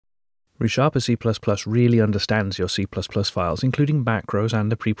ReSharper C++ really understands your C++ files, including macros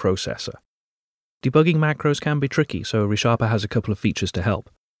and the preprocessor. Debugging macros can be tricky, so ReSharper has a couple of features to help.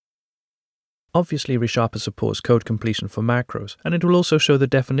 Obviously, ReSharper supports code completion for macros, and it will also show the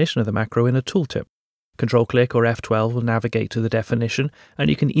definition of the macro in a tooltip. Control-click or F12 will navigate to the definition, and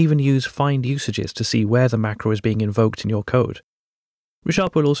you can even use find usages to see where the macro is being invoked in your code.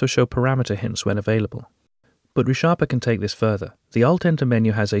 ReSharper will also show parameter hints when available. But ReSharper can take this further. The Alt-Enter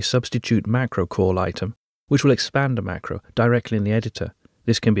menu has a Substitute macro call item, which will expand a macro directly in the editor.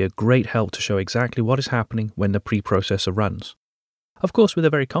 This can be a great help to show exactly what is happening when the preprocessor runs. Of course, with a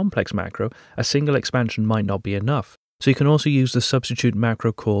very complex macro, a single expansion might not be enough, so you can also use the Substitute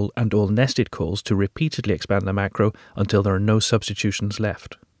macro call and all nested calls to repeatedly expand the macro until there are no substitutions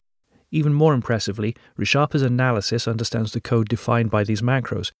left. Even more impressively, ReSharper's analysis understands the code defined by these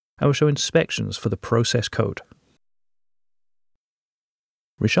macros and will show inspections for the process code.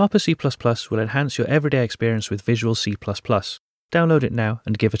 ReSharper C++ will enhance your everyday experience with Visual C++. Download it now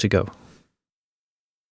and give it a go.